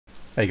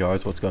Hey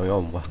guys, what's going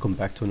on? Welcome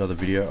back to another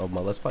video of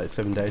my Let's Play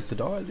 7 Days to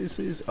Die. This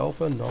is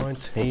Alpha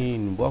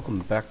 19. Welcome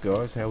back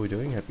guys, how are we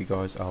doing? Hope you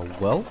guys are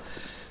well.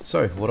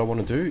 So, what I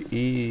want to do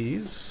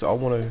is, I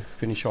want to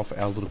finish off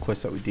our little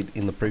quest that we did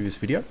in the previous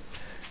video.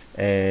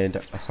 And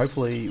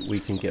hopefully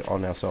we can get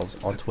on ourselves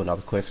onto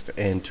another quest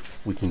and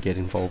we can get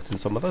involved in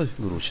some other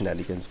little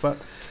shenanigans. But,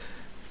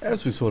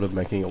 as we're sort of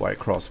making our way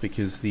across,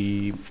 because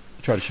the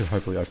trader should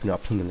hopefully open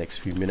up in the next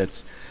few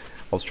minutes,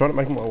 I was trying to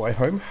make my way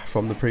home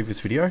from the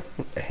previous video,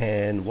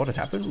 and what had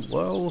happened?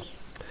 Well,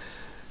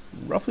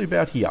 roughly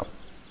about here.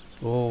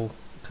 Well,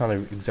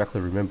 can't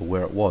exactly remember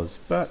where it was,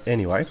 but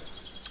anyway,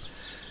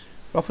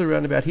 roughly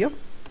around about here.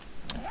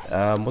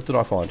 What did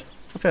I find?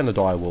 I found a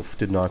dire wolf,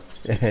 didn't I?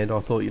 And I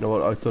thought, you know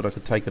what, I thought I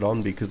could take it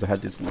on because I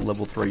had this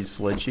level 3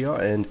 sledge here,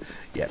 and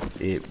yeah,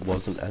 it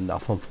wasn't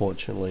enough,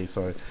 unfortunately.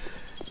 So,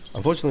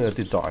 unfortunately, I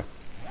did die.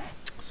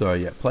 So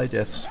yeah, play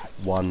deaths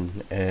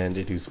 1, and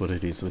it is what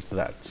it is with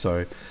that.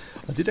 So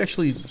I did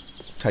actually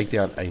take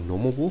down a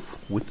normal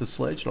wolf with the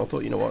sledge, and I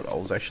thought, you know what, I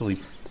was actually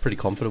pretty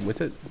confident with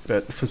it.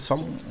 But for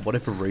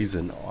whatever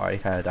reason, I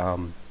had I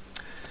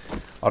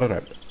don't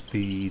know,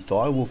 the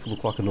dire wolf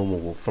looked like a normal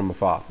wolf from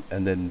afar,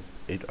 and then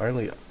it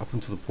only up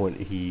until the point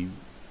he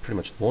pretty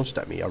much launched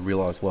at me, I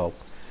realized, well,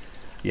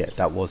 yeah,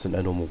 that wasn't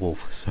a normal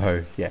wolf.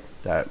 So yeah,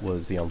 that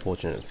was the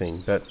unfortunate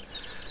thing. But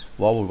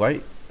while we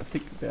wait, I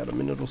think about a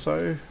minute or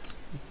so,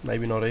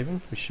 maybe not even,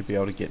 we should be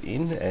able to get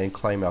in and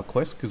claim our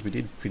quest, because we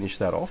did finish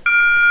that off.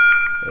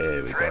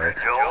 There we go.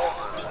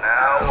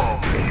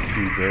 Thank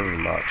you very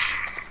much.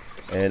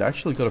 And I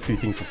actually got a few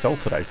things to sell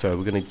today, so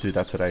we're going to do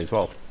that today as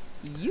well.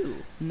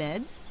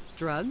 Meds,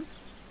 drugs,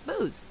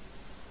 booze.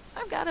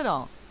 I've got it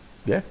all.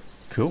 Yeah,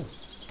 cool.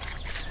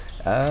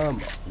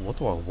 What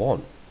do I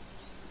want?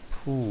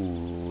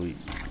 Ooh,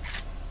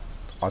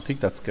 I think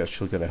that's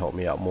actually going to help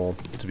me out more,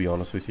 to be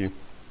honest with you.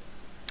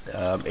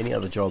 Any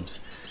other jobs?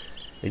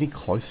 Any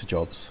closer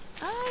jobs?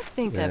 I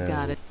think I've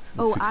got it.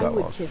 We'll I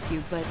would one. kiss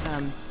you, but,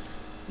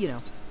 you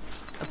know,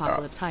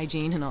 apocalypse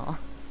hygiene and all.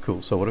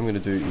 Cool, so what I'm going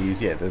to do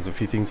is, yeah, there's a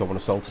few things I want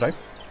to sell today.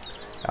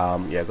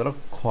 Yeah, I've got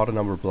quite a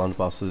number of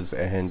blunderbusses,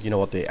 and you know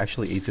what, they're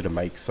actually easy to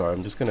make, so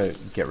I'm just going to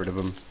get rid of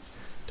them.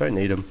 Don't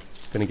need them.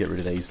 Going to get rid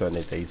of these, don't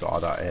need these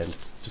either, and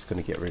just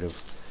going to get rid of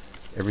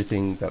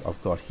everything that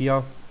I've got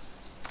here.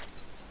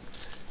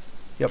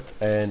 Yep,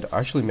 and I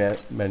actually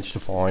managed to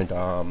find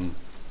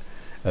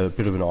a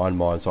bit of an iron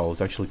mine, so I was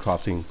actually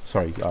taking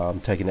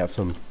out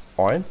some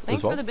iron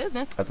Thanks as well for the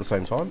business. at the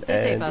same time. Stay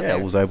safe out yeah, there.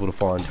 I was able to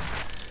find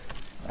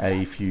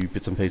a few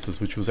bits and pieces,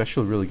 which was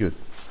actually really good.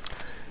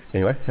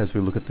 Anyway, as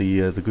we look at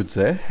the goods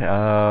there,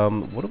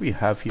 what do we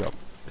have here?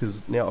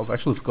 Because now I've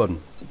actually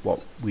forgotten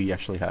what we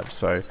actually have,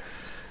 so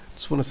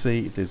just want to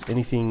see if there's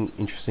anything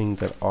interesting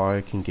that I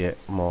can get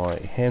my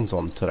hands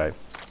on today.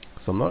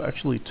 So I'm not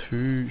actually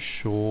too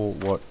sure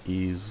what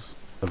is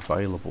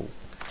available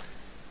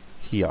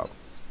here.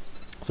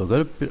 So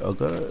I've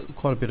got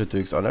quite a bit of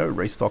dukes. I know it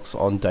restocks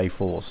on day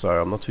 4, so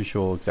I'm not too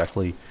sure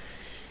exactly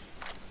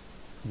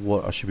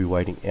what I should be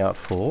waiting out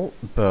for.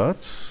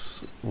 But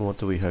what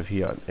do we have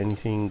here?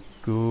 Anything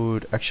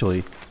good?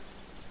 Actually,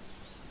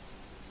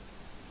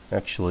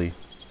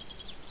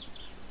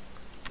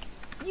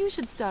 You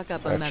should stock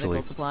up on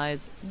medical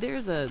supplies.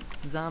 There's a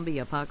zombie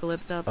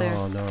apocalypse out there.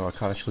 Oh no, I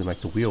can't actually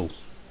make the wheel.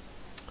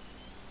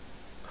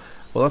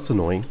 Well, that's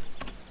annoying.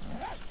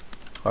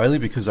 Only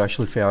because I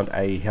actually found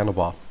a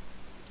handlebar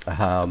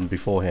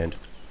beforehand.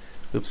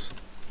 Oops,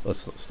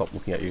 let's stop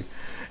looking at you.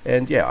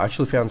 And yeah, I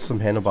actually found some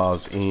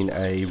handlebars in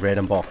a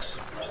random box,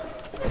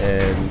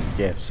 and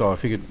yeah, so I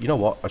figured, you know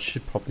what, I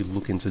should probably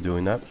look into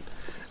doing that.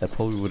 That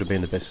probably would have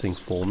been the best thing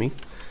for me.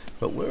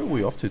 But where are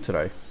we off to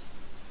today?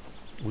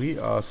 We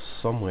are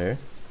somewhere.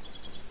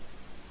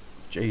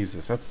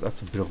 Jesus, that's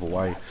a bit of a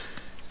way.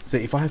 So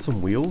if I had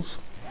some wheels,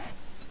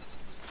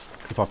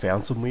 if I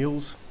found some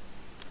wheels,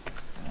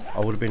 I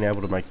would have been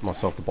able to make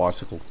myself the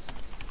bicycle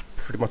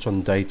pretty much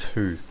on day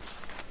 2,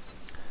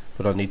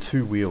 but I need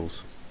 2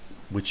 wheels,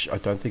 which I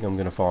don't think I'm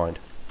going to find.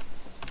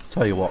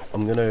 Tell you what,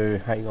 I'm going to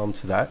hang on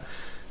to that.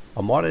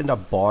 I might end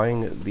up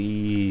buying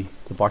the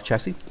bike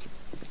chassis,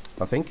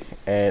 I think,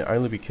 and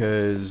only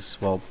because,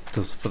 well,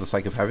 just for the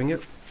sake of having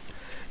it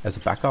as a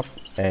backup,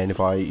 and if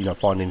I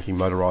find anything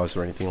motorized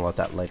or anything like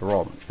that later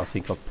on, I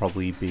think I'll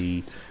probably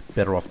be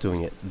better off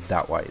doing it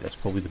that way. That's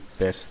probably the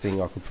best thing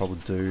I could probably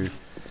do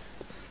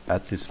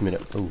at this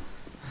minute. Ooh.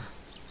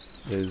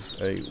 There's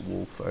a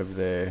wolf over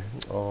there.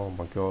 Oh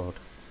my god.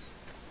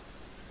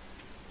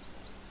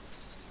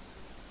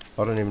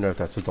 I don't even know if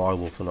that's a dire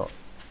wolf or not.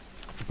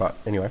 But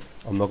anyway,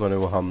 I'm not going to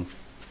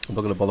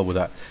bother with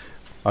that.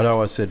 I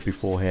know I said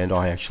beforehand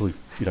I actually,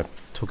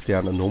 took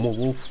down a normal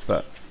wolf,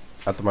 but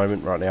at the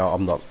moment right now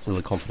I'm not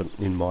really confident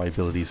in my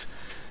abilities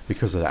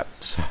because of that.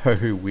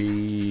 So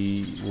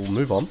we will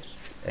move on,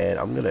 and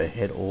I'm going to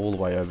head all the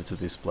way over to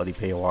this bloody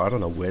POI. I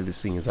don't know where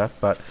this thing is at,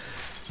 but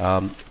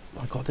my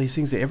god, these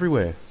things are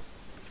everywhere.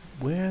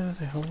 Where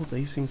the hell are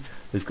these things?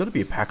 There's got to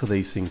be a pack of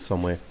these things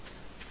somewhere.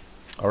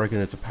 I reckon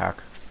it's a pack.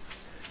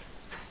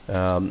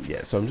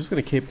 Yeah, so I'm just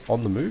going to keep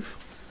on the move.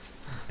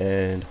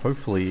 and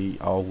hopefully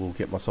I will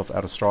get myself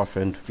out of strife,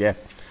 and yeah,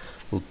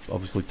 we'll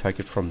obviously take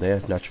it from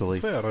there naturally.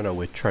 I swear I don't know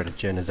where Trader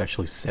Jen has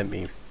actually sent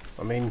me.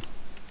 I mean,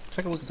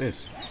 take a look at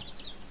this.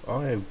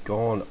 I have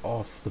gone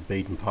off the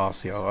beaten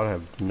path here. I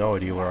have no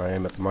idea where I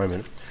am at the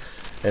moment.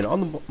 And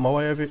on my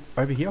way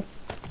over here,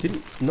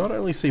 didn't not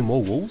only see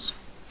more wolves,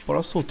 but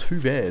I saw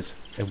 2 bears,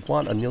 and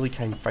one I nearly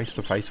came face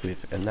to face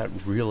with, and that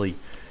really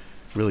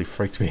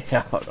freaked me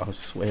out. I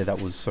swear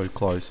that was so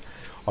close.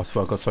 I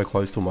swear I got so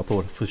close to him, I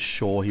thought for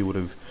sure he would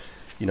have,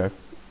 you know,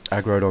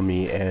 aggroed on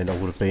me, and I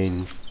would have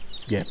been,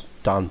 yeah,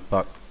 done.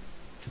 But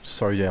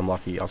so damn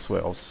lucky. I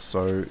swear I was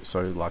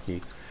so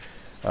lucky.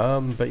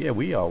 But yeah,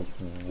 we are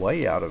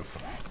way out of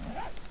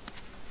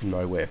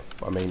nowhere.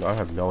 I mean, I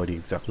have no idea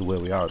exactly where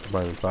we are at the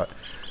moment, but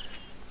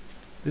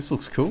this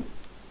looks cool.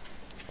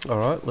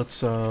 Alright,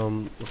 let's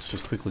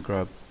just quickly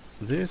grab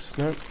this.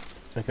 No?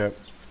 Okay.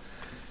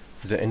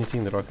 Is there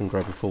anything that I can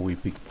grab before we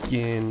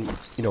begin?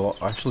 You know what,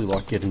 I actually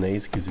like getting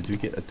these because you do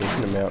get a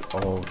decent amount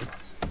of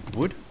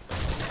wood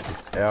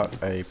without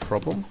a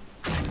problem.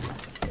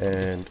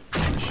 And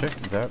check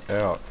that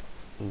out.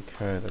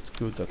 Okay, that's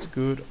good, that's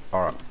good.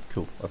 Alright,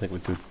 cool, I think we're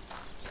good.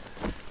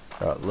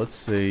 Alright, let's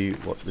see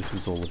what this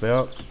is all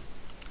about.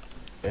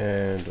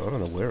 And I don't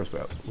know where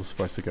we're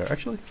supposed to go.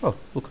 Actually, oh,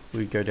 look,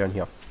 we go down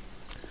here.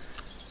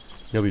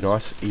 It'll be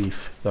nice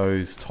if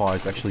those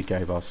tires actually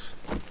gave us,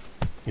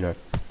 you know,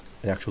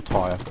 an actual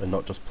tire and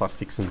not just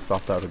plastics and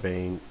stuff. That would have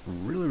been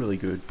really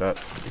good,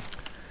 but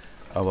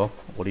oh well,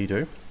 what do you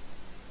do?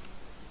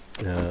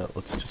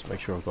 Let's just make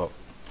sure I've got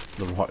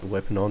the right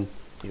weapon on.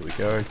 Here we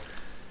go.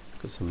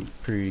 Got some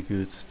pretty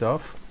good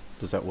stuff.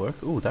 Does that work?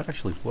 Oh, that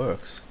actually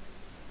works.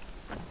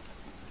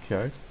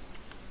 Okay.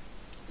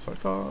 So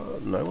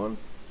far, no one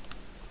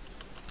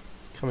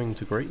is coming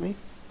to greet me.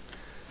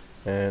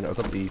 And I've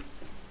got the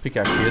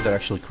pickaxe here that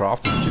actually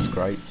crafted, which is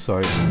great.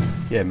 So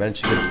yeah,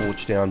 managed to get a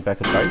forge down back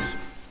at base,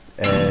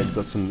 and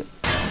got some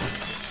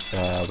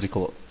what do you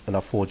call it,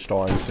 enough forged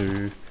iron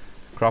to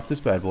craft this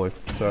bad boy.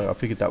 So I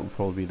figured that would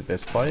probably be the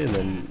best play, and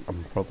then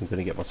I'm probably going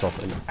to get myself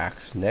an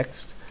axe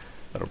next.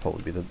 That'll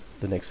probably be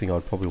the next thing I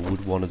probably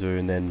would want to do,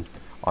 and then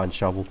iron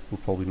shovel will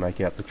probably make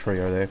out the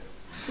trio there.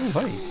 Oh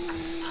hey,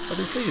 I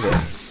didn't see you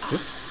there.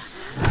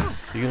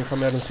 Oops. You gonna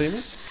come out and see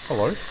me?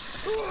 Hello.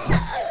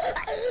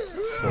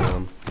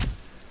 So,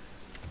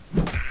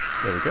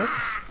 there we go.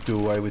 Let's do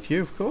away with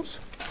you, of course.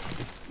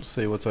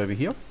 See what's over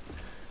here.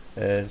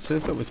 It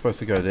says that we're supposed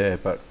to go there,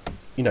 but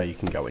you know you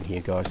can go in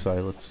here, guys. So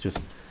let's just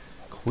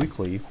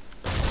quickly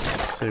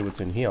see what's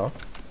in here.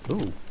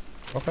 Ooh,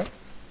 okay,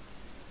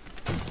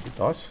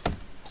 nice.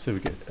 See if we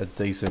get a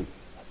decent,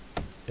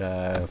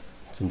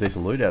 some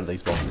decent loot out of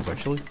these boxes.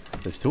 Actually,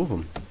 there's 2 of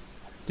them.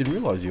 Didn't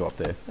realise you up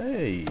there.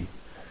 Hey,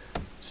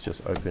 let's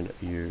just open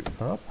you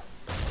up.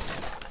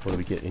 What do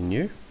we get in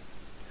you?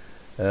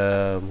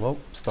 Well,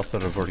 stuff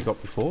that I've already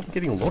got before. I'm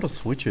getting a lot of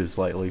switches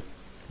lately.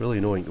 Really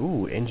annoying.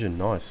 Ooh, engine,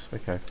 nice.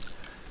 Okay.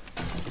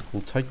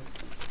 We'll take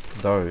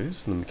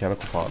those and the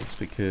mechanical parts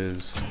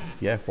because,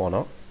 yeah, why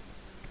not?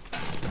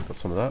 Got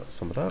some of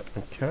that.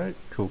 Okay,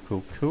 cool.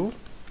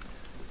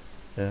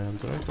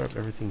 Did I grab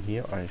everything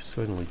here? I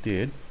certainly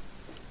did.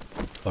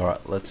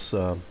 Alright, let's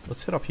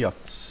head up here,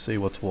 see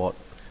what's what.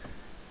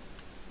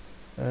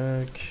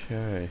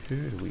 Okay,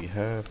 who do we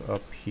have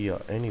up here?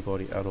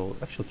 Anybody at all?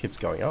 It actually keeps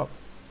going up.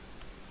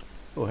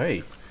 Oh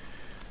hey,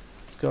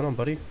 what's going on,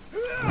 buddy?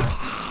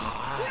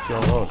 What's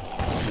going on?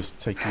 Let's just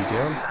take you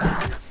down.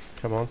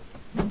 Come on.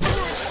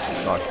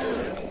 Nice.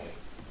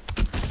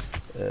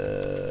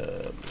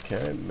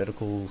 Okay,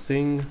 medical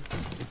thing.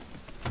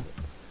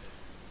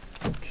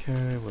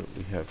 Okay, what do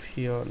we have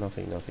here?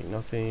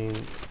 Nothing.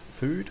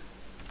 Food?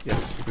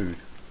 Yes, food.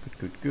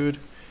 Good.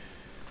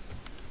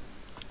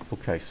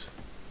 Bookcase.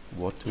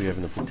 What do we have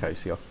in the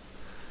bookcase here?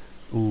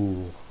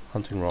 Ooh,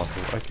 hunting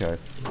rifle. Okay,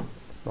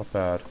 not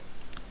bad.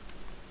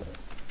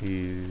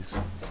 Is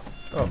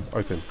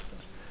open.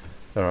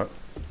 All right.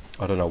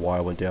 I don't know why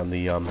I went down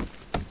the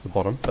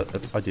bottom,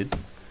 but I did.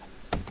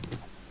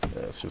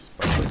 Let's just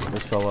open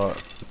this fella.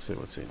 Let's see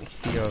what's in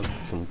here.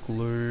 Some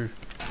glue.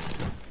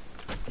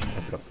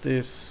 Open up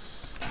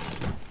this.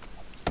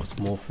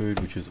 Some more food,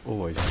 which is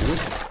always good.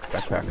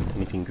 Backpack,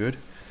 anything good.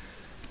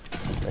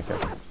 Okay.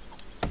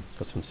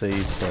 Got some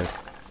seeds. So,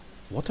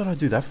 what did I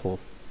do that for?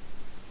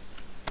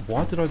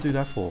 Why did I do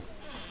that for?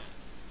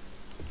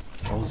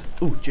 I was.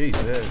 Oh, jeez,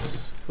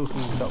 yes.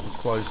 That was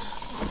close.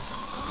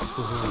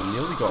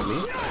 Nearly got me.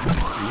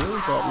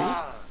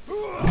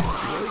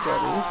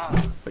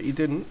 But you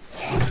didn't.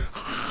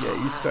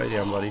 Yeah, you stay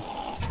down, buddy.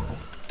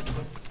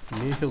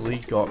 Nearly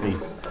got me.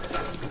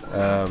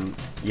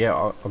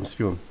 Yeah, I'm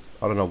spewing.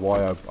 I don't know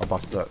why I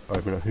busted that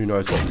open. Who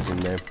knows what was in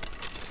there.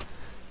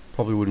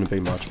 Probably wouldn't have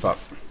been much, but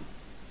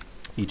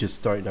you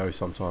just don't know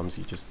sometimes.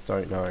 You just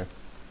don't know.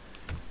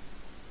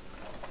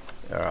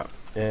 Alright,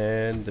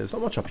 and there's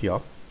not much up here.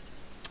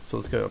 So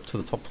let's go up to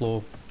the top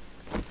floor.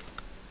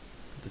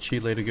 The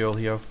cheerleader girl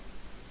here.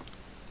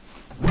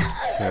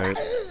 Okay.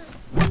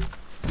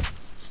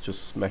 Let's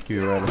just smack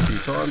you around a few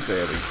times.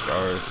 There we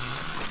go.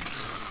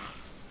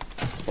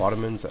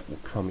 vitamins that will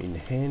come in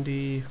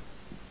handy.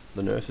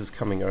 The nurse is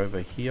coming over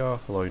here.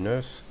 Hello,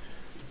 nurse.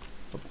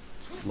 Oh,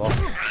 it's locked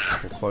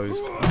or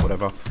closed,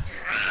 whatever.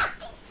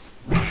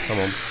 Come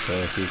on,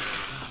 perfect.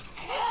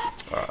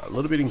 A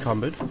little bit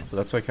encumbered, but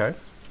that's okay.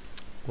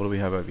 What do we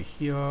have over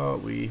here?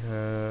 We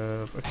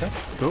have... okay,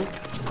 cool.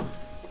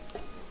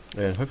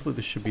 And hopefully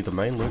this should be the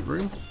main loot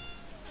room.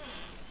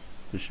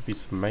 There should be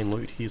some main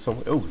loot here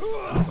somewhere. Oh,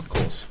 of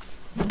course.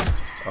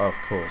 Of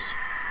course.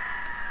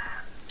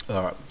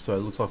 Alright, so it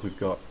looks like we've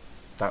got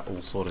that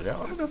all sorted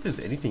out. I don't know if there's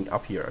anything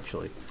up here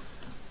actually.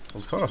 I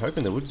was kind of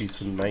hoping there would be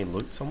some main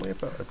loot somewhere,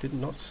 but I did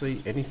not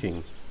see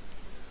anything.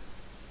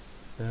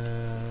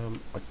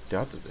 I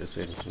doubt that there's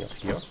anything up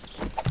here.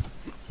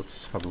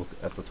 Let's have a look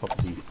at the top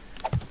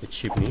of the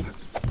chimney.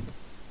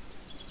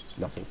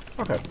 Nothing.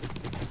 Okay.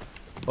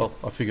 Well,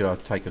 I figured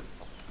I'd take a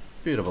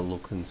bit of a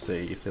look and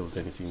see if there was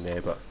anything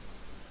there, but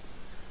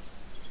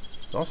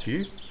nice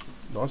view.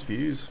 Nice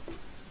views.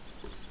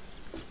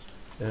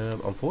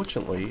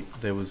 Unfortunately,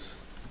 there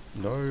was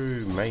no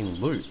main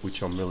loot,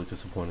 which I'm really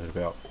disappointed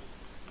about.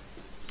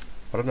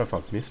 I don't know if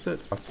I've missed it.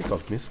 I think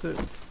I've missed it.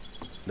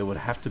 There would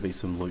have to be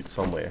some loot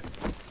somewhere.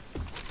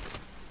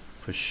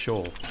 For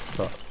sure.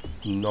 But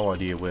no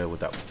idea where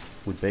that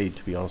would be,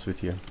 to be honest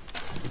with you.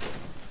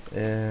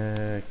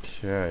 Okay,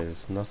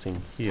 there's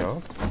nothing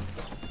here.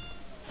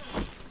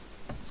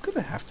 There's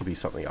gonna have to be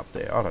something up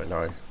there. I don't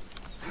know.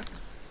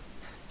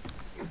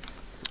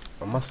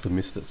 I must have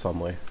missed it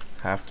somewhere.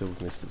 Have to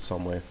have missed it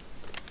somewhere.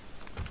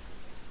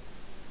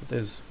 But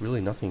there's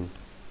really nothing.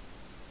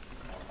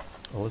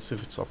 Oh, let's see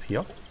if it's up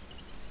here.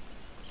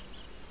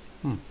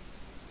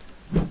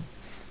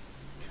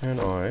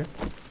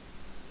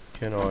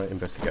 Can I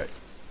investigate?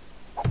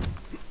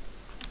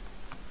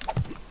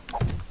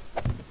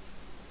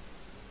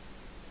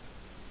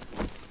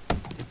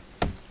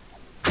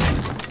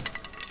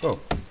 Oh,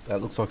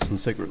 that looks like some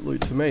secret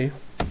loot to me.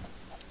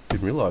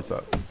 Didn't realise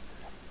that.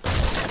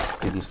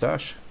 Hidden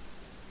stash.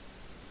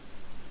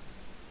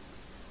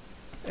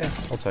 Yeah,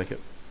 I'll take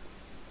it.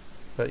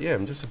 But yeah,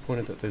 I'm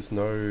disappointed that there's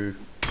no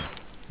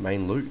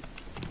main loot.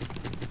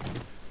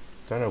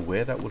 Don't know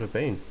where that would have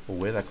been, or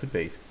where that could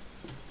be.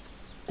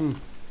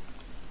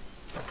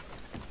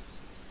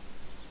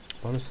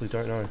 Honestly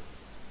don't know.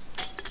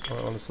 I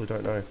honestly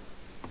don't know.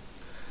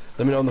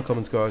 Let me know in the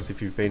comments, guys, if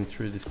you've been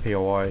through this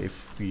POI,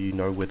 if you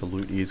know where the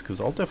loot is,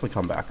 because I'll definitely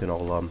come back and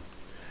I'll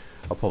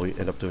probably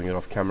end up doing it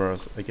off camera,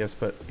 I guess,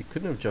 but it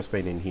couldn't have just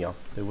been in here.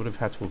 There would have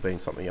had to have been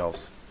something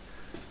else.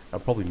 I'm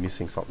probably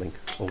missing something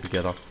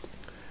altogether.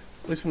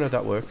 At least we know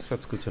that works.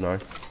 That's good to know.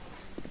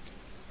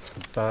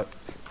 But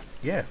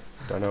yeah,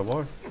 don't know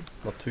why.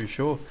 Not too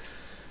sure.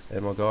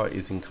 And my guy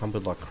is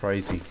encumbered like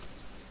crazy.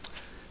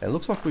 And it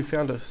looks like we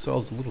found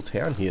ourselves a little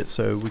town here,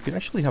 so we can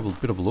actually have a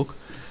bit of a look.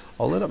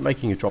 I'll end up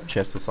making a drop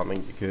chest or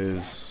something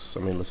because,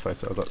 I mean, let's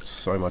face it, I've got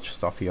so much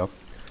stuff here. I'm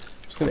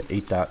just going to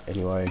eat that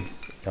anyway.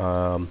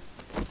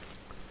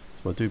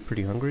 My dude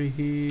pretty hungry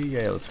here.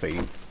 Yeah, let's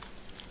feed.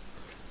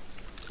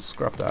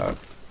 Scrap that.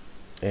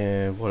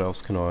 And what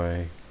else can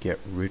I get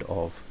rid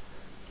of?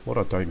 What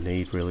I don't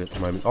need really at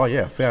the moment. Oh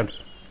yeah, found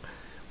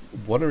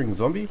wandering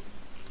zombie.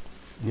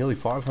 Nearly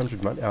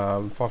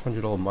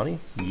 $500 money.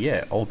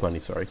 Yeah, old money,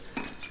 sorry.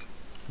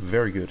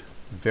 Very good.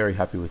 Very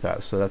happy with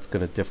that. So that's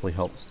going to definitely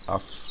help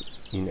us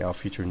in our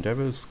future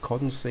endeavors.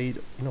 Cotton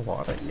seed. You know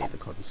what? I don't need the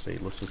cotton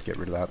seed. Let's just get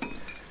rid of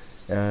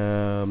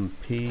that.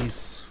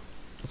 Peas.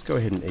 Let's go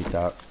ahead and eat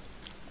that.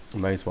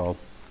 May as well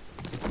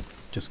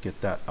just get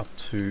that up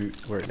to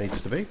where it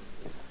needs to be.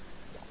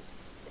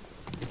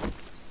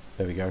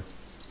 There we go.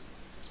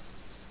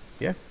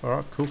 Yeah,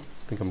 alright, cool.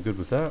 I think I'm good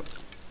with that.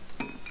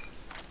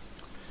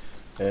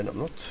 And I'm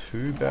not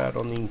too bad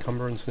on the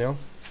encumbrance now,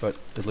 but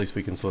at least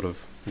we can sort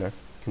of, you know,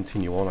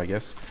 continue on, I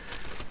guess.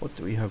 What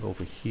do we have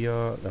over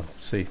here? No,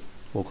 see,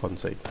 more cotton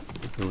seed.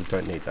 We really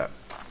don't need that.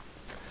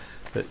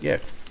 But yeah,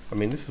 I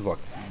mean, this is like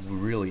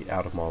really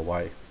out of my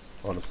way,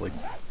 honestly.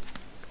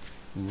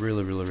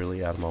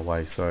 Really out of my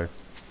way, so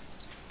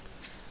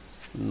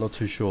not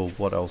too sure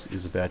what else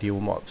is about here.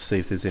 We might see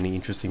if there's any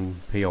interesting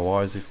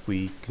POIs if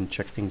we can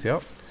check things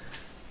out.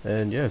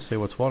 And yeah, see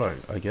what's what,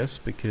 I guess,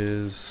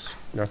 because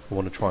you know, I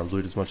want to try and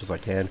loot as much as I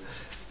can.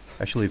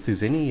 Actually, if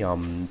there's any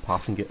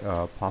passing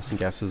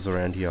gases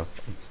around here, I'd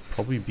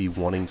probably be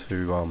wanting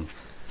to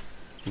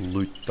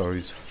loot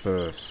those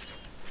first.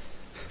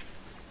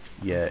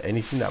 Yeah,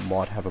 anything that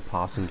might have a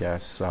passing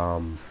gas,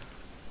 you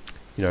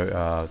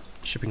know,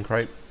 shipping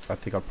crate, I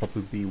think I'd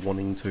probably be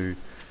wanting to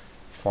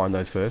find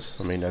those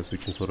first. I mean, as we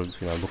can sort of,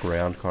 you know, look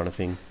around kind of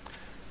thing.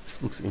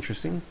 This looks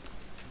interesting.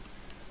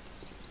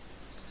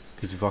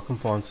 Because if I can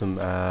find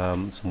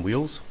some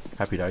wheels,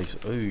 happy days.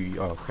 Ooh,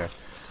 oh, okay.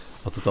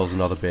 I thought that was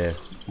another bear.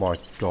 My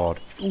god.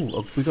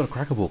 Ooh, we got a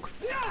cracker book.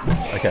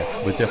 Okay,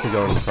 we're definitely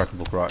going in the cracker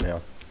book right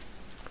now.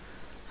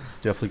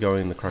 Definitely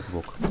going in the cracker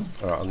book.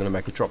 Alright, I'm going to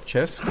make a drop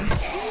chest.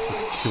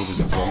 Let's kill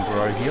this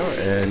zombie here.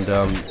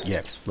 And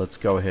yeah, let's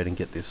go ahead and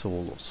get this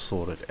all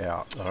sorted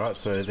out. Alright,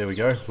 so there we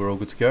go. We're all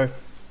good to go.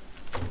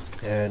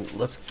 And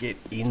let's get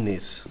in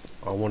this.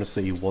 I want to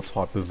see what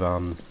type of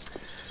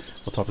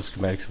what type of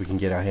schematics we can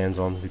get our hands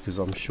on, because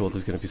I'm sure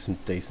there's going to be some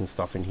decent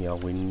stuff in here.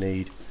 We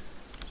need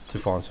to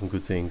find some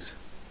good things.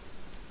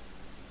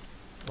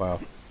 Wow.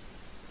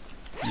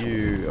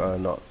 You are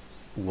not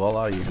well,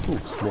 are you? Ooh,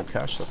 small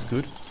cash, that's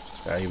good.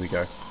 Here we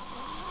go.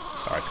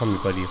 Alright, come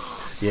here, buddy.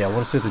 Yeah, I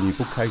want to see the new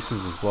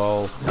bookcases as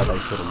well, how they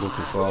sort of look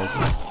as well.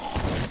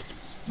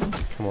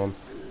 Come on.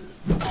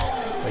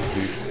 Thank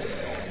you.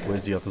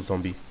 Where's the other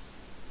zombie?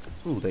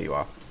 Ooh, there you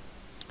are.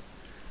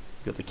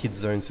 Got the kids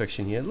zone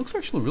section here. It looks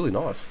actually really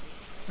nice.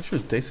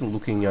 Actually a decent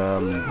looking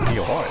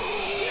video high.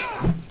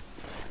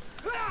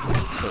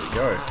 There we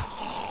go.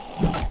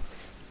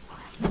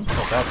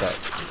 Not bad that.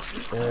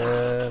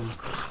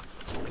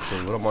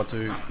 Okay, what I might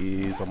do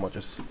is I might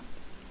just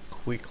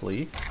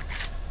quickly.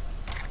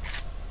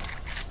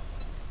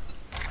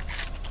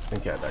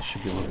 Okay, that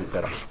should be a little bit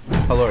better.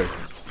 Hello.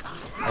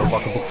 I would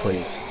like a book,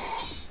 please.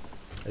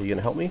 Are you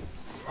gonna help me?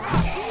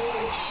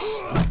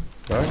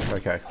 No?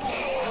 Okay.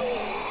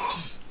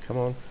 Come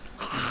on.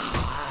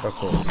 Of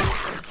course.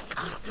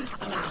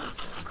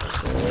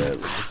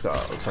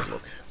 Let's have a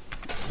look.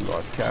 Some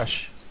nice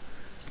cash.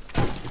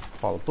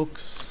 Pile of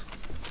books.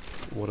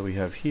 What do we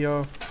have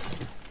here?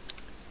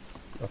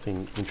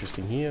 Nothing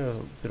interesting here. A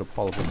bit of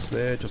pile of books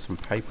there. Just some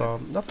paper.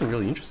 Nothing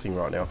really interesting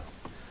right now.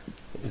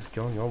 What is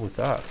going on with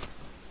that?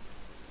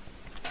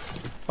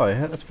 Oh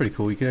yeah, that's pretty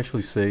cool. You can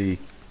actually see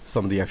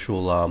some of the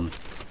actual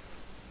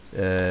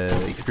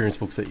experience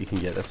books that you can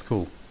get. That's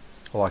cool.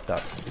 I like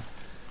that.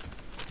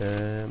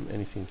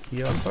 Anything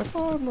here? So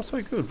far, not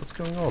so good. What's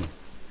going on?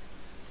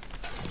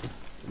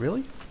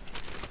 Really?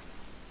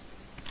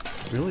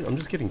 Really? I'm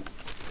just getting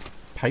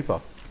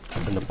paper.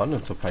 An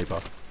abundance of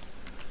paper.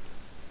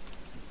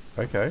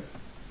 Okay.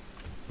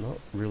 Not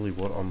really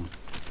what I'm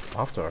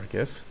after, I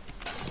guess.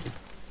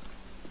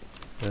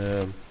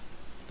 Did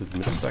the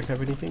middle stack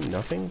have anything?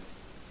 Nothing?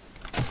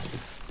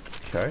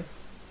 Okay.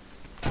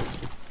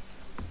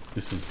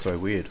 This is so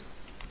weird.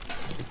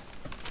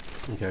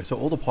 Okay, so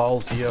all the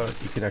piles here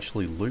you can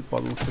actually loot by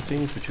the looks of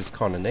things, which is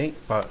kind of neat,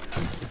 but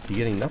you're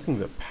getting nothing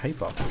but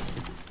paper.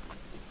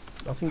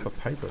 Nothing but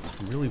paper. It's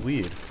really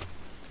weird.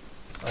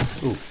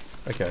 Ooh,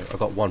 okay, I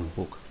got one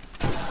book.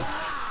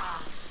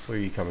 Where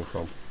are you coming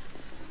from?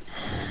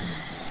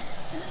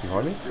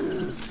 Behind me?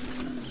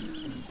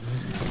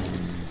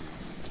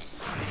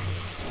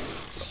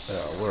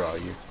 Where are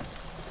you?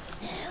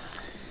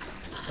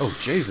 Oh,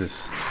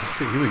 Jesus.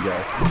 Here we go.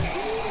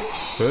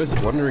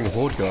 First wandering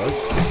horde,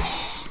 guys.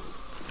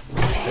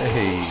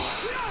 Hey,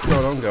 what's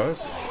going on,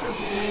 guys?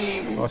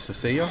 Nice to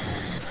see ya.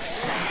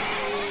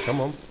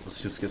 Come on,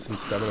 let's just get some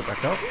stamina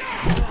back up.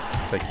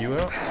 Take you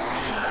out.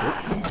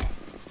 Oop.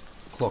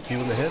 Clock you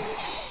in the head.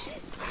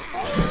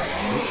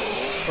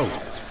 Oop. Oh,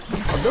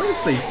 I've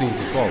noticed these things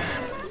as well.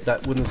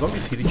 That when the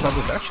zombies hit each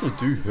other, they actually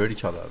do hurt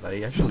each other.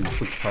 They actually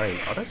inflict pain.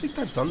 I don't think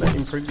they've done that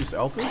in previous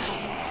alphas.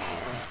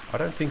 I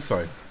don't think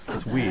so.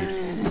 It's weird.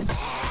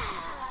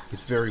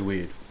 It's very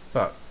weird.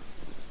 But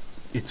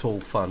it's all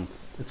fun.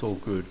 It's all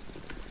good.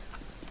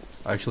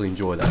 I actually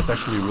enjoy that. It's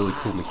actually a really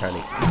cool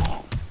mechanic.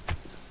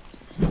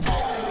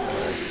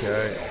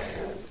 Okay.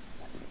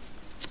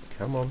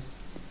 Come on.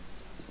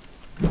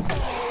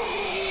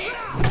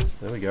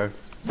 There we go.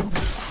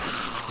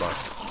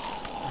 Nice.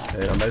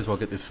 And I may as well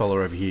get this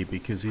fella over here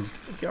because he's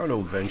going to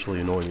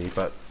eventually annoy me,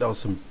 but that was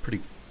some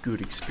pretty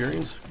good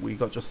experience we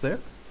got just there.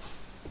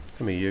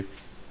 Come here, you.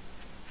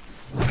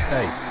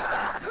 Hey.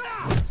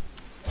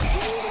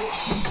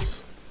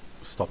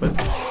 Stop it.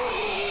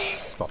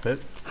 Stop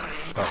it.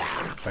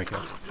 Oh, okay.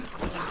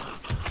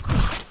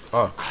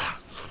 Oh,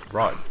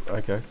 right.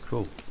 Okay,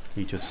 cool.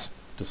 He just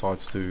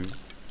decides to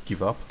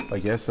give up, I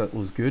guess. That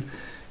was good.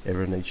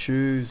 Everyone needs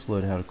shoes.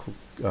 Learn how to cook,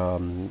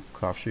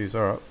 craft shoes.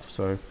 Alright,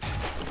 so...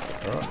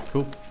 Alright,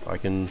 cool. I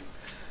can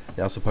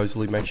now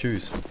supposedly make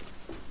shoes.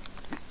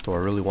 Do I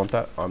really want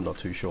that? I'm not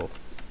too sure.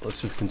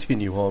 Let's just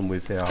continue on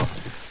with our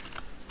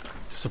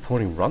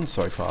disappointing run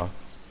so far.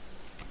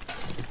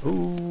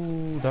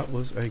 Ooh, that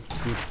was a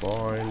good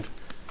find.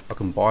 I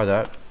can buy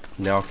that.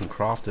 Now I can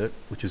craft it,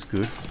 which is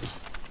good.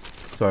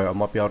 So I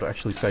might be able to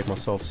actually save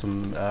myself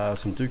some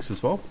dukes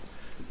as well.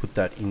 Put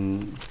that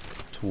in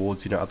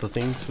towards, you know, other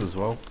things as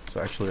well.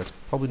 So actually that's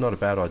probably not a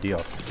bad idea.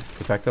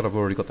 The fact that I've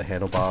already got the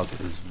handlebars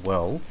as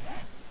well.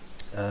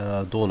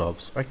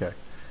 Doorknobs. Okay.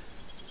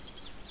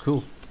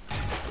 Cool.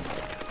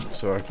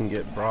 So I can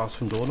get brass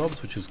from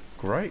doorknobs, which is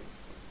great.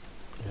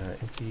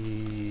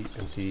 Empty.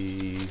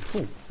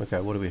 Cool.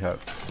 Okay, what do we have?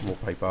 More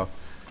paper.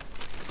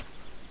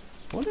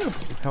 I wonder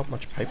how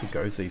much paper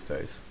goes these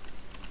days.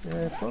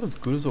 Yeah, it's not as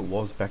good as it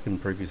was back in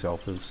previous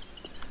alphas.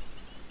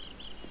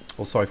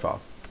 Or so far.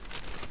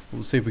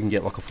 We'll see if we can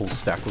get like a full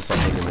stack or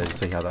something and then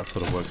see how that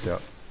sort of works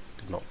out.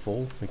 Did not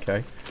fall.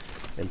 Okay.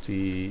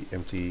 Empty.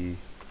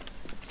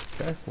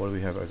 Okay, what do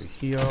we have over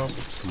here?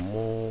 Some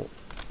more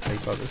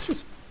paper. There's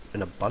just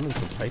an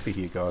abundance of paper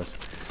here, guys.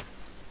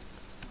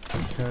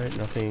 Okay,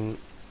 nothing.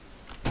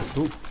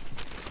 Ooh,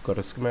 got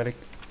a schematic.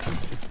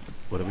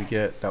 What do we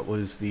get? That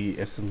was the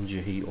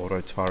SMG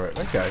auto turret.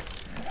 Okay,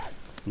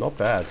 not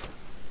bad.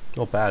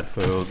 Not bad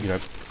for, you know,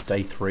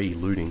 day 3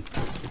 looting.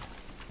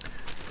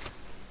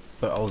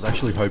 But I was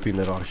actually hoping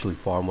that I'd actually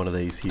find one of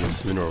these here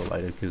sooner or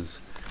later, because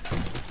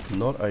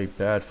not a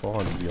bad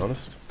find, to be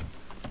honest.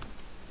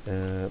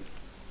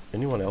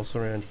 Anyone else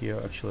around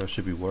here actually I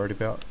should be worried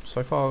about?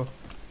 So far,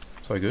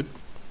 so good.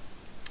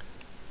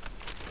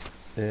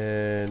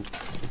 And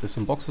there's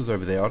some boxes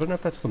over there. I don't know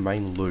if that's the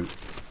main loot.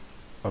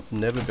 I've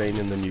never been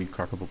in the new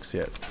Cracker books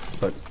yet,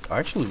 but I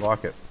actually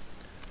like it.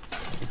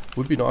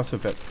 Would be nice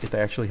if they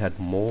actually had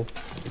more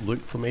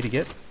loot for me to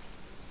get,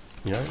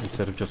 you know,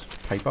 instead of just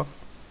paper.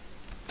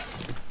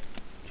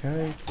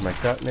 Okay,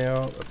 make that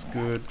now. That's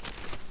good.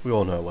 We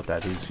all know what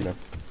that is, you know,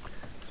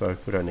 so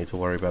we don't need to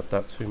worry about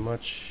that too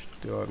much.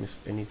 Do I miss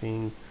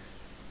anything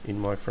in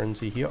my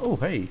frenzy here? Oh,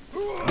 hey.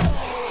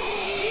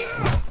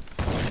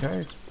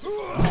 Okay.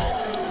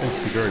 Thank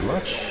you very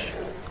much.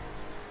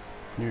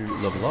 New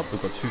level up.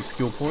 We've got 2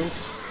 skill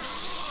points.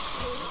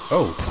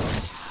 Oh.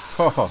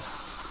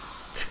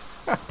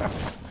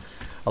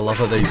 I love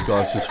how these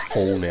guys just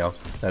fall now.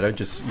 They don't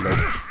just, you know,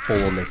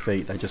 fall on their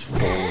feet. They just fall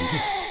and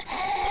just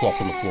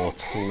plop on the floor.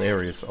 It's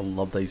hilarious. I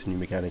love these new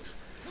mechanics.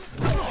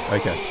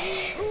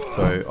 Okay.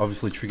 So,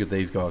 obviously triggered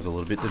these guys a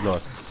little bit, didn't I?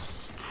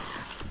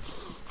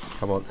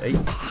 Come on, eat.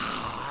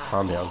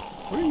 Calm down.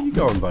 Where are you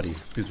going, buddy?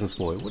 Business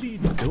boy. What are you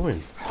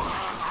doing?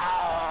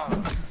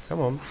 Come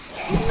on.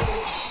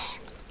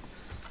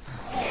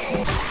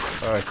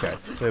 Okay,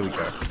 there we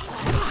go.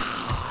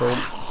 Boom.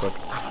 But,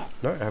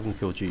 no, I haven't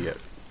killed you yet.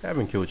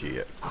 Haven't killed you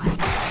yet.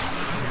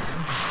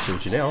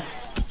 Killed you now.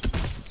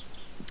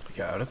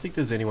 Okay, I don't think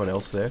there's anyone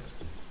else there.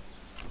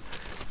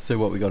 See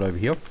what we got over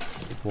here.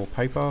 More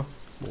paper.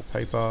 More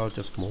paper.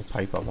 Just more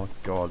paper. My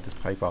god, this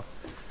paper.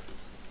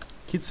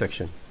 Kids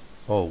section.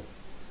 Oh.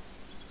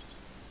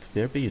 Could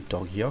there be a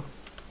dog here?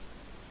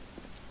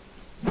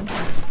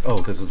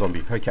 Oh, there's a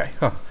zombie. Okay.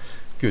 Huh.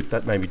 Good.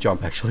 That made me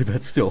jump actually,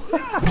 but still.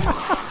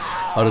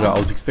 I don't know. I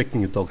was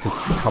expecting a dog to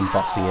come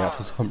busting out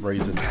for some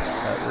reason.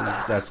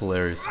 That's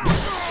hilarious.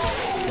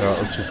 Alright,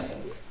 let's just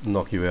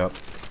knock you out.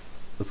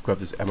 Let's grab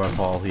this ammo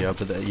pile here.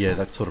 But yeah,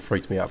 that sort of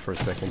freaked me out for a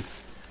second.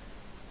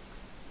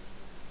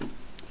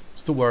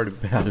 Still worried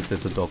about if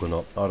there's a dog or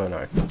not. I don't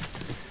know.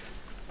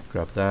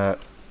 Grab that.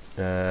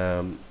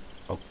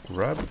 I'll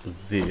grab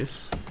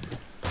this.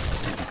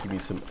 Give me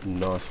some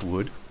nice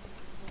wood.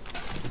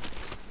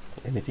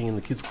 Anything in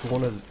the kids'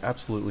 corner? There's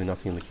absolutely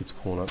nothing in the kids'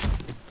 corner.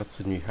 That's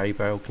the new hay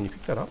bale. Can you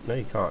pick that up? No,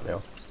 you can't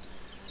now.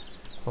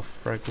 Cloth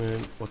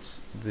fragment.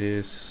 What's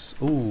this?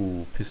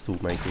 Ooh, pistol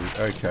making.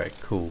 Okay,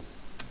 cool.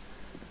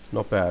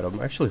 Not bad. I'm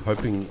actually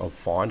hoping I'll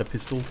find a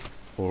pistol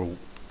or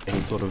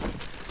any sort of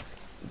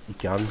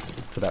gun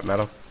for that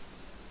matter.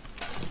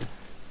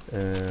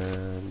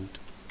 And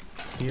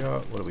here,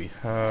 what do we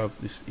have?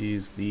 This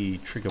is the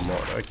trigger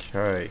mod.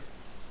 Okay.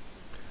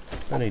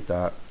 Don't need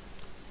that.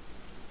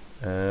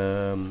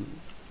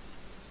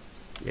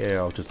 Yeah,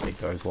 I'll just eat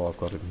those while I've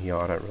got them here.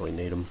 I don't really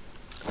need them.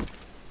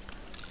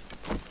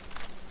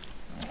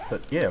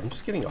 But yeah, I'm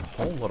just getting a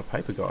whole lot of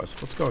paper, guys.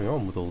 What's going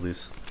on with all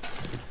this?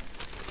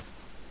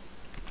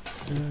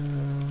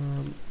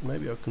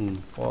 Maybe I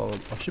can... Well,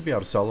 I should be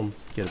able to sell them.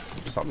 Get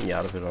something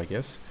out of it, I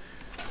guess.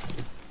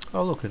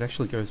 Oh look, it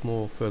actually goes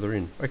more further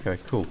in. Okay,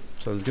 cool.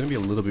 So there's going to be a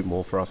little bit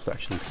more for us to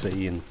actually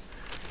see and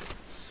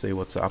see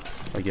what's up,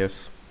 I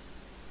guess.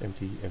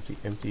 Empty, empty,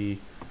 empty.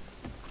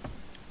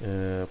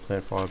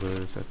 Plant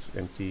fibers, that's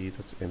empty,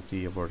 that's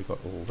empty. I've already got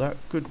all that.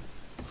 Good.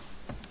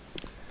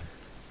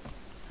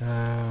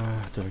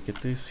 Did I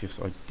get this? Yes,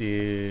 I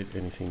did.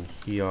 Anything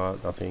here?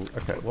 Nothing.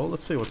 Okay, well,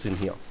 let's see what's in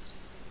here.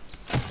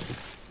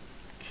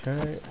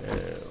 Okay,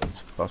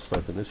 let's bust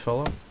open this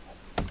fella.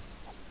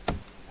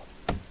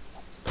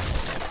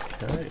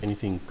 Okay,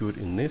 anything good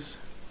in this?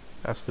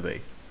 Has to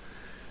be.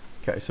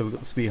 Okay, so we've got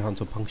the spear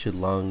hunter punctured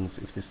lungs.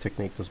 If this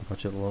technique doesn't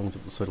puncture the lungs,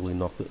 it will certainly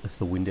knock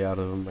the wind out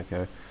of them.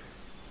 Okay.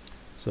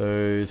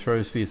 So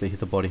throw spears that hit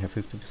the body have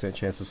 50%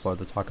 chance to slide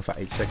the target for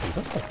 8 seconds.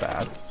 That's not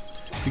bad.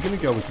 If you're going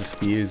to go into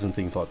spears and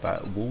things like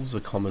that, wolves are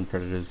common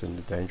predators and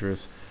they're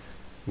dangerous.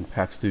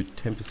 Impacts do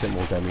 10%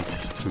 more damage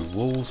to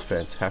wolves.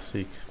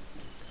 Fantastic.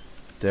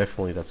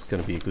 Definitely that's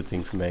going to be a good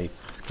thing for me,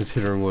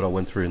 considering what I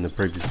went through in the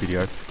previous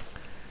video.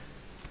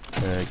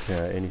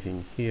 Okay,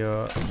 anything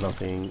here?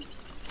 Nothing.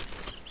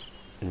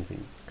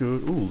 Anything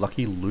good? Ooh,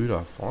 lucky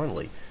looter,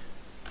 finally.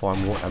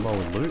 Find more ammo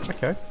and loot.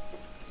 Okay.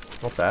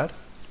 Not bad.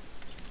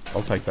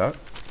 I'll take that.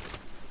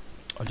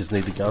 I just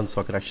need the gun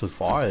so I can actually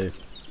fire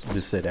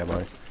this said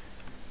ammo.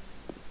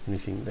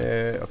 Anything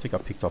there? I think I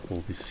picked up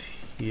all this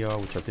here,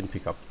 which I didn't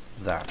pick up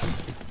that.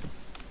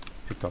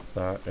 Picked up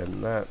that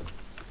and that.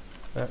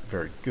 That,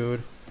 very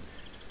good.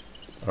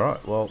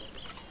 Alright, well.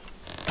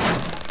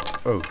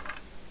 Oh.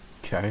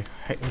 Okay,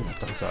 I hate when that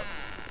does that.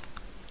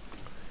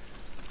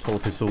 Taller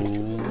pistol.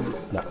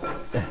 No.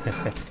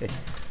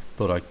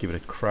 Thought I'd give it a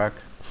crack.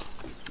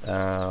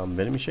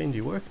 Vending machine, do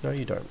you work? No,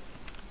 you don't.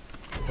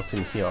 What's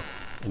in here?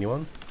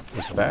 Anyone?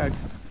 There's a bag.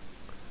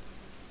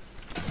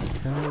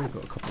 Okay, we've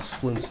got a couple of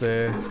splints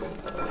there.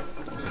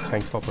 There's a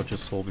tank top I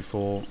just saw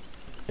before.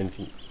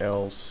 Anything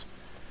else?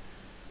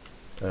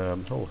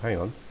 Oh, hang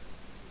on.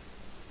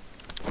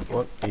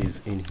 What is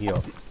in here?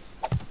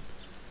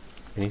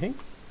 Anything?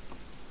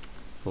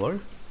 Hello?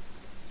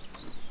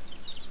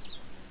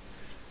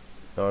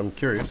 I'm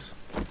curious.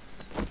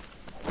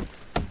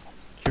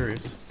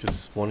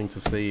 Just wanting to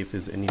see if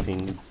there's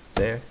anything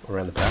there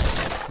around the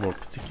back, more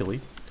particularly.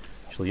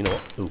 Actually, you know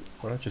what? Ooh,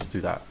 why don't I just do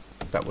that?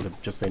 That would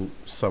have just been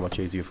so much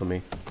easier for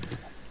me.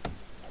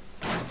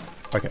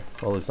 Okay,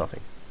 well, there's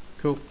nothing.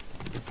 Cool.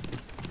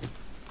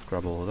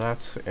 Grab all of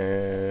that,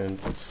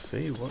 and let's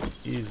see what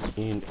is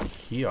in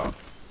here.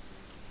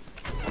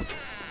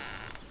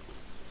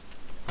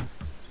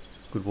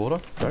 Good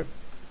water? Nope.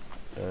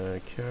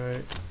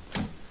 Okay.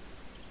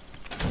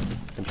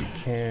 Empty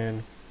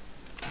can.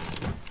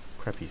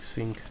 Crappy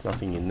sink.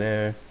 Nothing in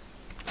there.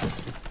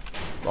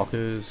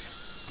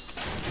 Lockers.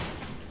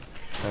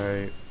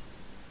 Okay.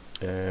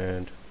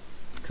 And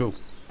cool.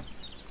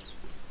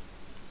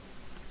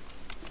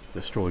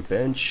 Destroyed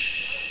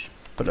bench.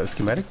 But no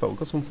schematic, but we've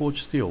got some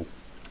forged steel.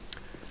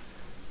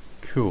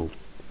 Cool.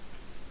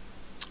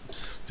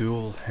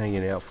 Still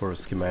hanging out for a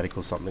schematic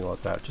or something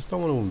like that. Just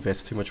don't want to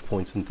invest too much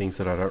points in things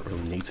that I don't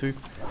really need to.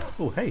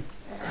 Oh, hey.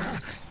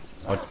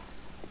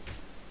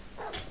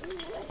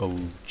 Oh,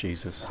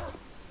 Jesus.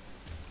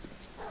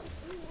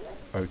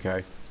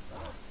 Okay.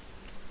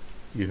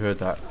 You heard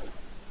that.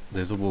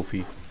 There's a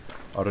wolfie.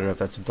 I don't know if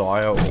that's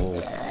dire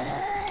or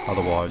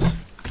otherwise.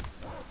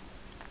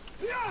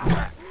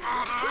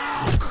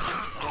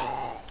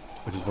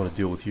 I just want to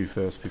deal with you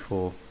first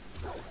before...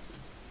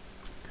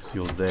 because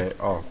you're there.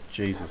 Oh,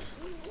 Jesus.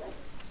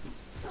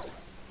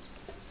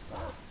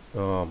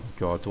 Oh my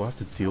god, do I have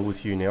to deal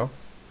with you now?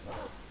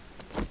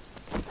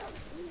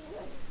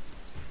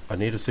 I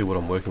need to see what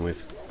I'm working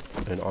with.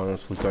 And I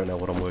honestly don't know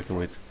what I'm working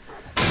with.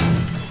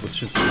 Let's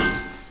just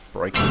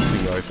break this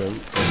thing open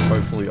and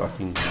hopefully I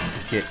can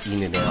get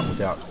in and out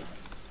without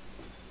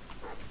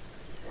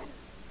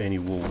any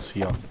walls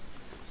here.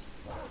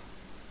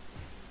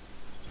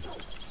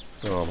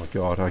 Oh my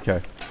god,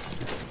 okay.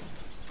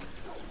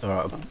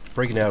 Alright, I'm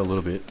breaking out a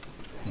little bit,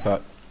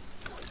 but...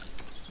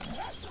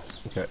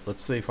 okay,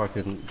 let's see if I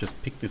can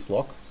just pick this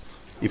lock.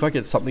 If I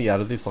get something out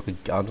of this, like a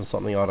gun or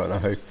something, I don't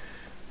know.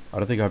 I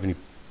don't think I have any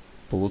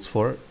bullets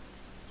for it.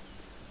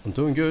 I'm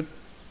doing good.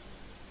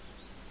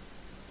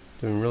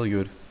 Doing really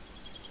good.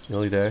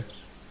 Nearly there.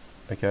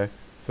 Okay.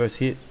 First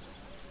hit.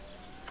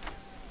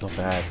 Not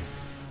bad.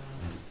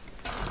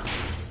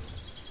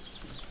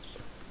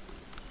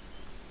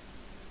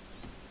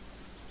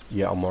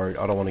 Yeah, I'm worried.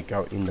 I don't want to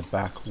go in the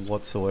back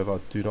whatsoever. I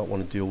do not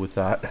want to deal with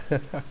that.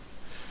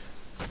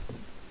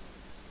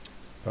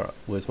 Alright,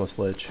 where's my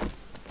sledge?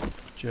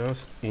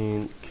 Just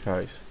in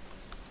case.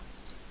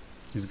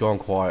 He's gone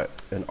quiet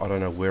and I don't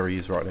know where he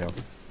is right now.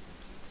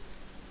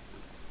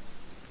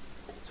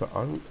 So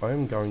I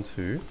am going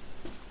to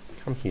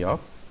come here,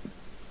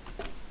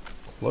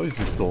 close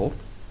this door,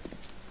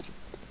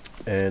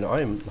 and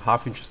I am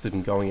half interested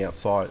in going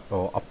outside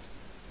or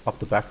up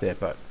the back there,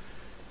 but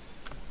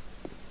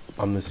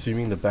I'm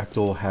assuming the back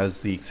door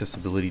has the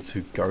accessibility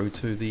to go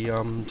to the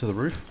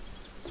roof.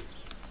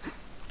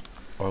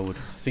 I would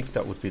think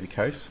that would be the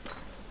case.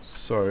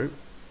 So,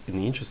 in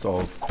the interest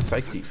of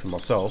safety for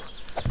myself,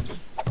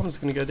 I'm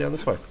just going to go down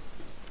this way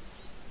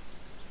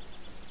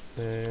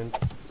and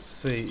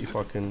see if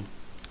I can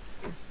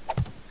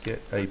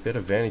get a better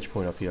vantage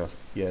point up here.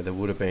 Yeah, there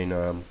would have been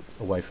a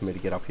way for me to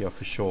get up here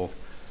for sure.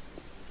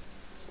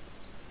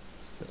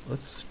 But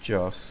let's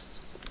just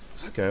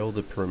scale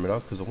the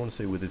perimeter because I want to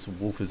see where this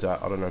wolf is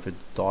at. I don't know if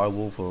it's a dire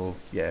wolf or...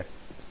 yeah.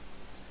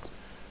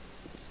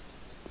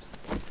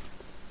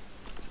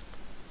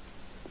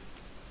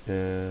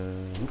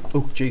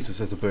 Oh, Jesus,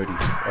 there's a birdie.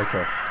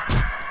 Okay.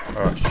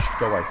 Alright,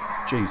 go away.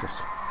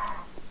 Jesus.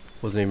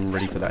 Wasn't even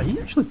ready for that. He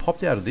actually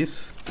popped out of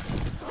this.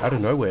 Out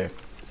of nowhere.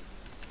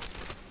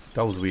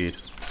 That was weird.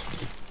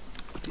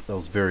 That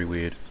was very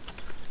weird.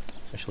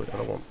 Actually, I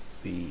don't want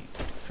the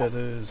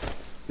feathers.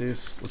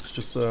 This. Let's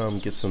just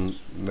get some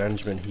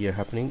management here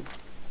happening.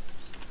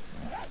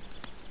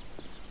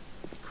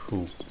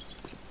 Cool.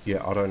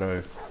 Yeah, I don't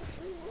know.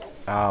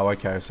 Oh,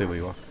 okay, I see where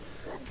you are.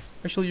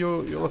 Actually,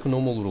 you're like a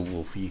normal little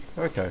wolfie.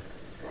 Okay.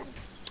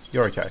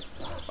 You're okay.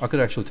 I could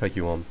actually take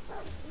you on.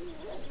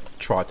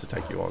 Try to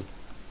take you on.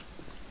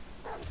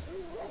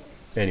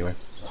 Anyway.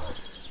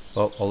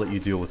 Well, I'll let you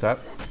deal with that.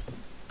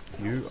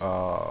 You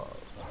are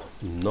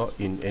not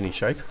in any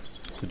shape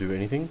to do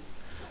anything,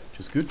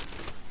 which is good.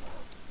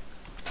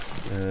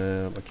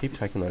 I keep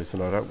taking those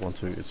and I don't want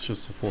to. It's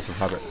just a force of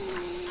habit.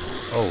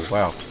 Oh,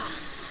 wow.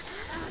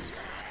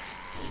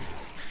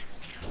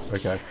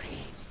 Okay.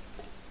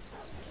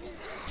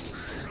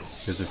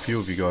 There's a few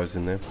of you guys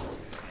in there.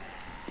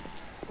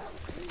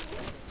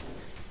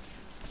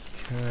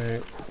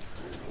 Okay.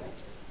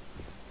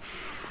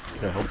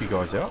 Can I help you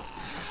guys out?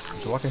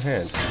 Would you like a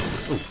hand?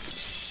 Ooh.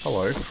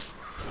 Hello.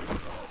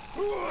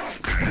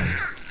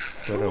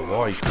 Don't know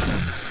why you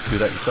do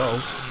that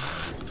yourselves.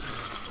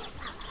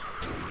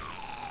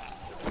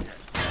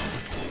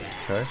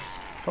 Okay.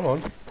 Come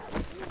on.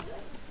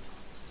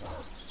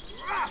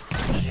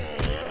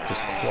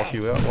 Just clock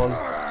you out one.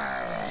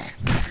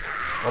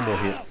 One more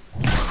hit.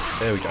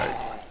 There we go.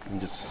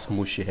 And just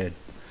smush your head.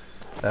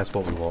 That's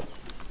what we want.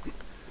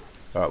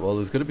 Alright, well,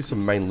 there's going to be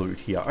some main loot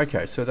here.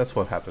 Okay, so that's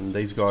what happened.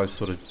 These guys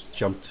sort of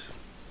jumped.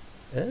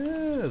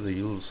 The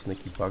little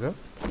sneaky bugger.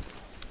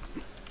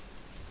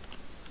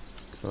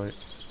 Okay.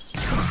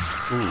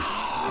 Ooh.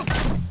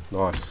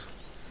 Nice.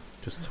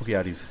 Just took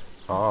out his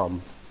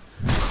arm.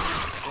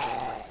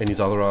 And his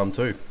other arm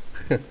too.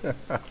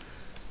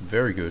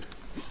 Very good.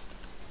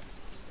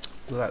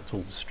 That's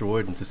all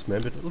destroyed and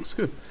dismembered. It looks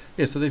good.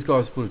 Yeah, so these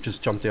guys would have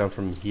just jumped down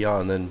from here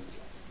and then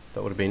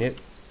that would have been it.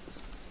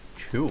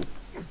 Cool.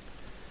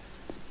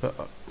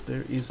 But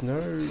there is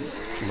no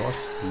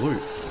nice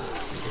loot.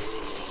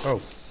 Oh.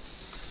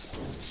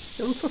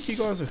 It looks like you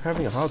guys are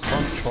having a hard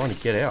time trying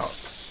to get out.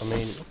 I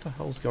mean, what the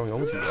hell's going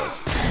on with you guys?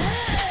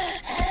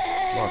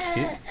 Nice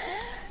hit.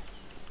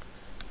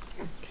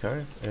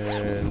 Okay,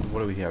 and what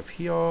do we have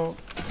here?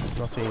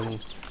 Nothing.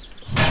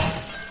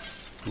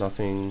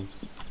 Nothing.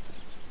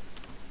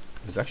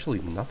 There's actually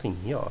nothing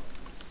here.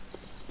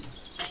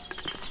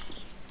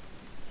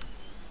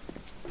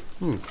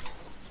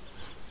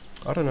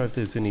 I don't know if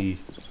there's any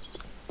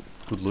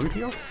good loot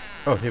here.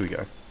 Oh, here we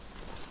go.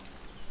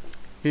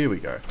 Here we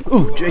go.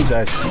 Oh,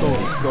 Jesus!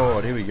 Oh,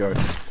 God, here we go.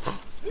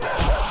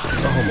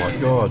 Oh my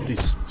God,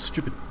 this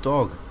stupid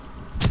dog.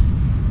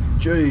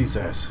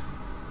 Jesus.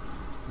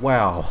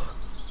 Wow.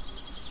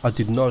 I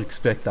did not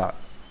expect that.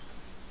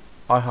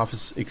 I half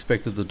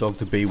expected the dog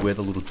to be where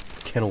the little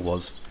kennel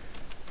was.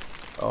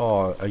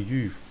 Oh, are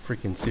you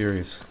freaking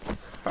serious?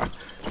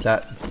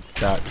 that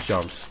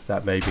jumped.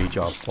 That made me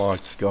jump. My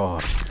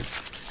God.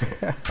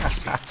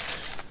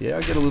 Yeah,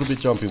 I get a little bit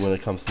jumpy when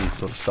it comes to this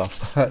sort of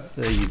stuff. But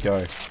there you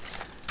go.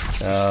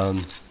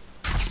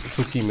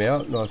 Took him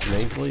out nice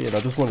and easily, and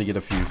I just want to get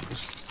a few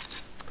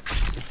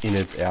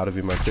innards out of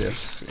him, I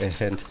guess.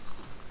 And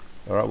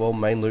alright, well,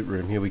 main loot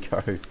room. Here we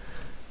go.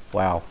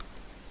 Wow.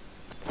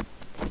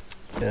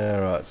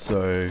 Alright,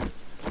 so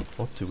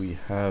what do we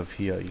have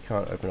here? You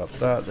can't open up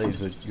that.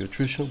 These are your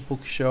traditional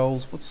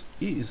bookshelves. What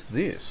is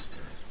this?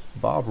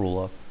 Barb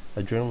ruler.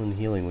 Adrenaline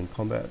healing when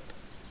combat.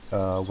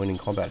 When in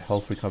combat,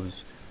 health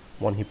recovers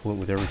 1 hit point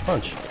with every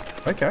punch.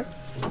 Okay.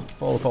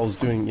 Well, if I was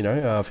doing, you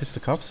know,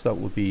 fisticuffs, that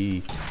would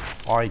be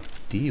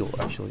ideal.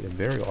 Actually, a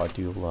very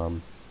ideal,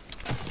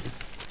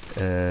 you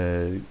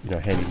know,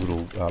 handy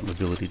little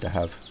ability to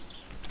have.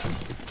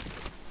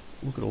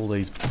 Look at all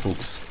these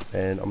books,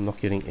 and I'm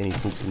not getting any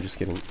books, I'm just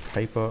getting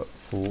paper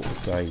for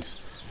days.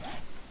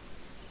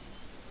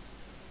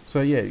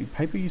 So yeah,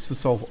 paper used to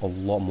solve a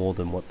lot more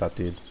than what that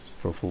did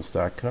for a full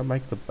stack. Can I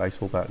make the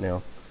baseball bat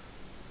now?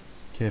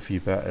 Care for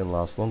your bat and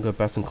last longer.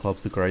 Bats and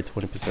clubs degrade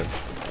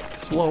 20%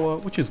 slower,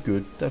 which is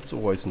good. That's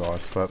always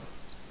nice, but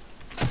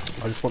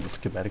I just want the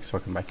schematic so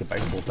I can make a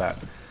baseball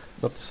bat.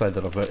 Not to say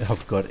that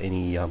I've got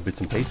any bits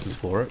and pieces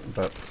for it,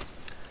 but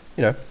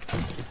you know,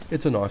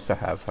 it's a nice to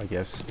have, I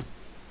guess.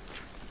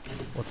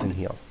 What's in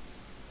here?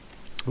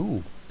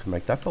 Ooh, can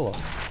make that fella.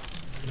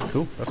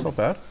 Cool, that's not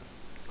bad.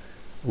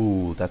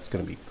 Ooh, that's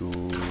gonna be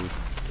good.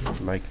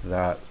 Make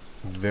that.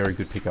 Very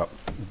good pickup.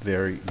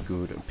 Very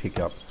good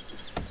pickup.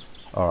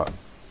 Alright,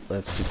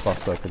 let's just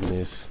bust open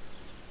this.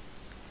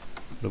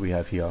 What do we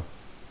have here?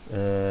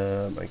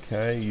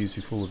 Okay, use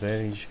your full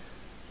advantage.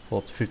 Fall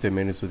up to 15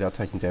 meters without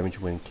taking damage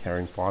when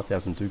carrying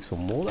 5,000 dukes or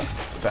more. That's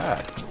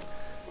bad.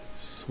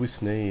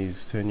 Swiss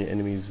knees. Turn your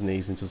enemy's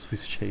knees into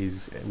Swiss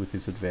cheese with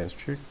this advanced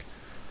trick.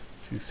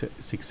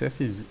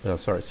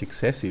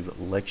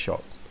 Successive leg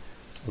shot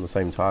on the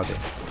same target.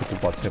 Crippled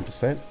by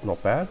 10%.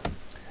 Not bad.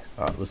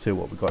 Let's see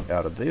what we got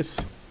out of this.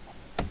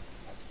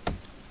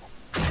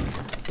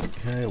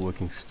 Okay,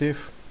 working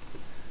stiff.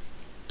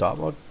 Dart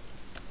mod.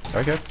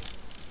 Okay.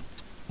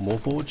 More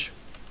forge.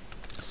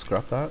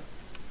 Scrap that.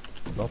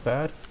 Not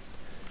bad.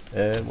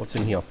 And what's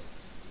in here?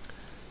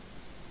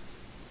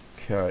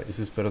 Okay, is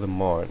this better than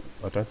mine?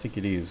 I don't think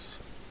it is.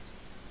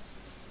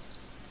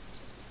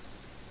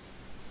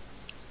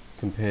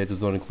 Compare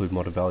does not include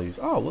modded values.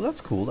 Oh, well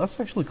that's cool. That's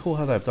actually cool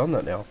how they've done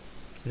that now.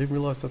 I didn't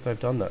realise that they've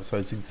done that. So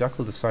it's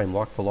exactly the same,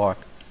 like for like.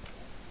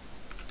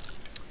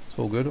 It's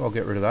all good. I'll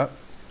get rid of that.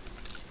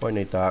 Won't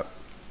need that.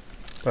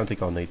 Don't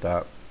think I'll need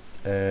that.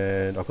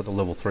 And I've got the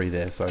level 3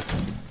 there, so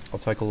I'll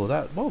take all of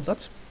that. Well,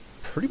 that's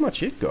pretty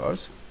much it,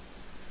 guys.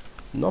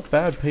 Not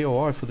bad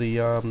POI for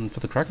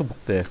the Cracker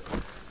book there.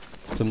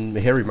 Some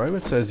hairy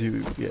moments as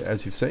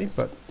you've seen,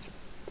 but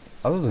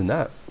other than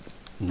that,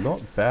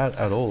 not bad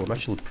at all. I'm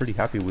actually pretty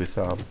happy with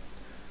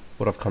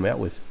what I've come out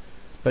with.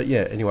 But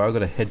yeah, anyway, I've got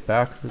to head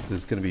back.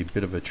 There's going to be a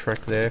bit of a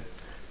trek there.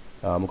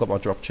 I've got my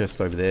drop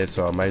chest over there,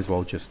 so I may as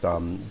well just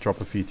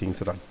drop a few things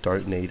that I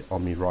don't need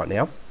on me right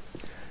now.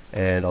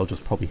 And I'll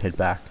just probably head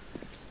back.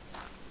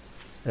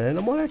 And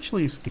I might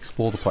actually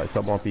explore the place.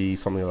 That might be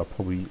something that I'll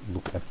probably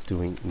look at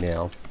doing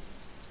now.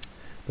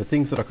 The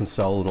things that I can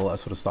sell and all that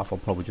sort of stuff, I'll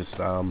probably just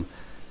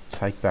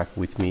take back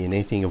with me, and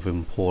anything of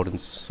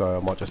importance. So I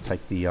might just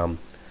take the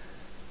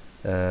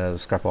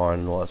scrap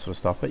iron and all that sort of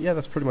stuff. But yeah,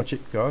 that's pretty much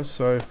it, guys.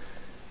 So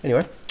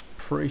anyway,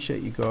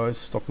 appreciate you guys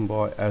stopping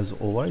by as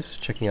always,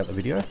 checking out the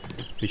video.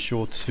 Be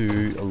sure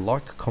to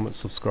like, comment,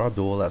 subscribe,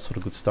 do all that sort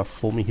of good stuff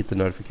for me. Hit the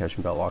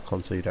notification bell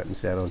icon so you don't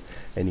miss out on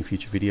any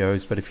future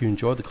videos. But if you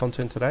enjoyed the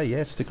content today,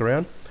 yeah, stick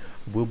around.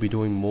 We'll be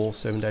doing more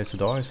 7 Days to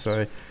Die.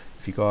 So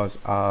if you guys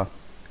are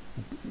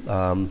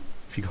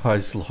if you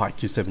guys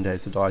like your 7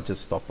 Days to Die,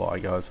 just stop by,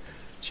 guys,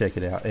 check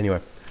it out.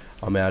 Anyway,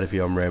 I'm out of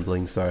here, I'm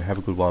rambling, so have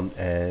a good one,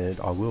 and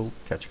I will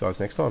catch you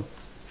guys next time.